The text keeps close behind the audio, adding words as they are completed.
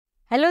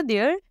Hello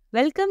there,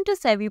 welcome to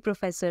Savvy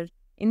Professor.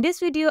 In this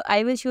video,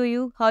 I will show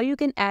you how you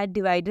can add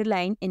divider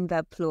line in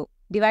Webflow.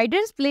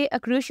 Dividers play a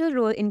crucial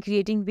role in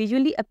creating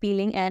visually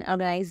appealing and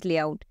organized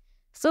layout.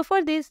 So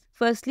for this,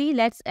 firstly,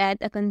 let's add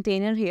a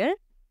container here.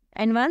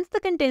 And once the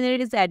container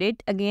is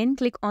added, again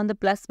click on the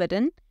plus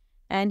button.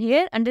 And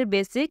here under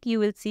basic, you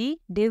will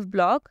see div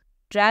block.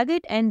 Drag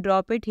it and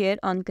drop it here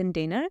on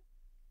container.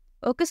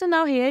 Okay, so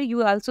now here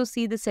you also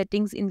see the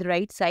settings in the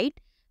right side.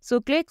 So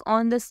click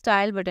on the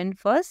style button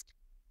first.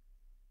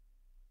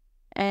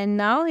 And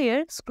now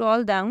here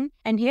scroll down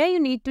and here you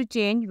need to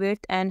change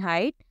width and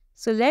height.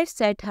 So let's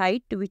set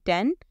height to be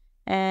 10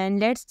 and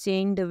let's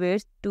change the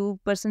width to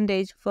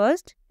percentage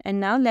first.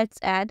 And now let's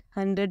add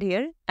 100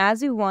 here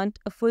as we want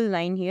a full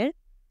line here.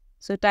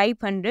 So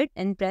type 100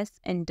 and press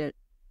enter.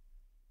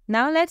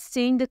 Now let's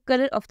change the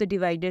color of the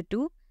divider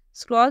to.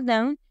 Scroll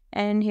down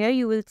and here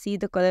you will see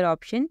the color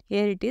option.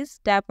 Here it is,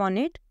 tap on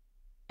it.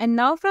 And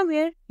now from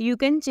here you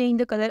can change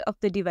the color of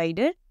the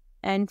divider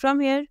and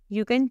from here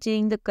you can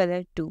change the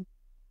color too.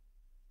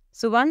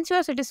 So once you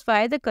are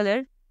satisfied the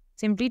color,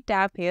 simply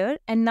tap here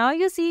and now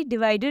you see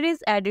divider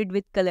is added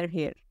with color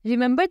here.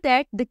 Remember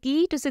that the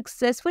key to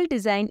successful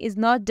design is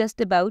not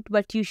just about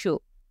what you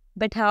show,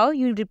 but how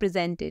you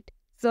represent it.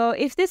 So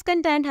if this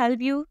content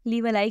helped you,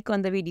 leave a like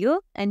on the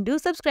video and do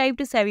subscribe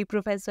to Savvy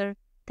Professor.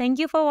 Thank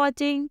you for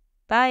watching.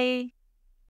 Bye.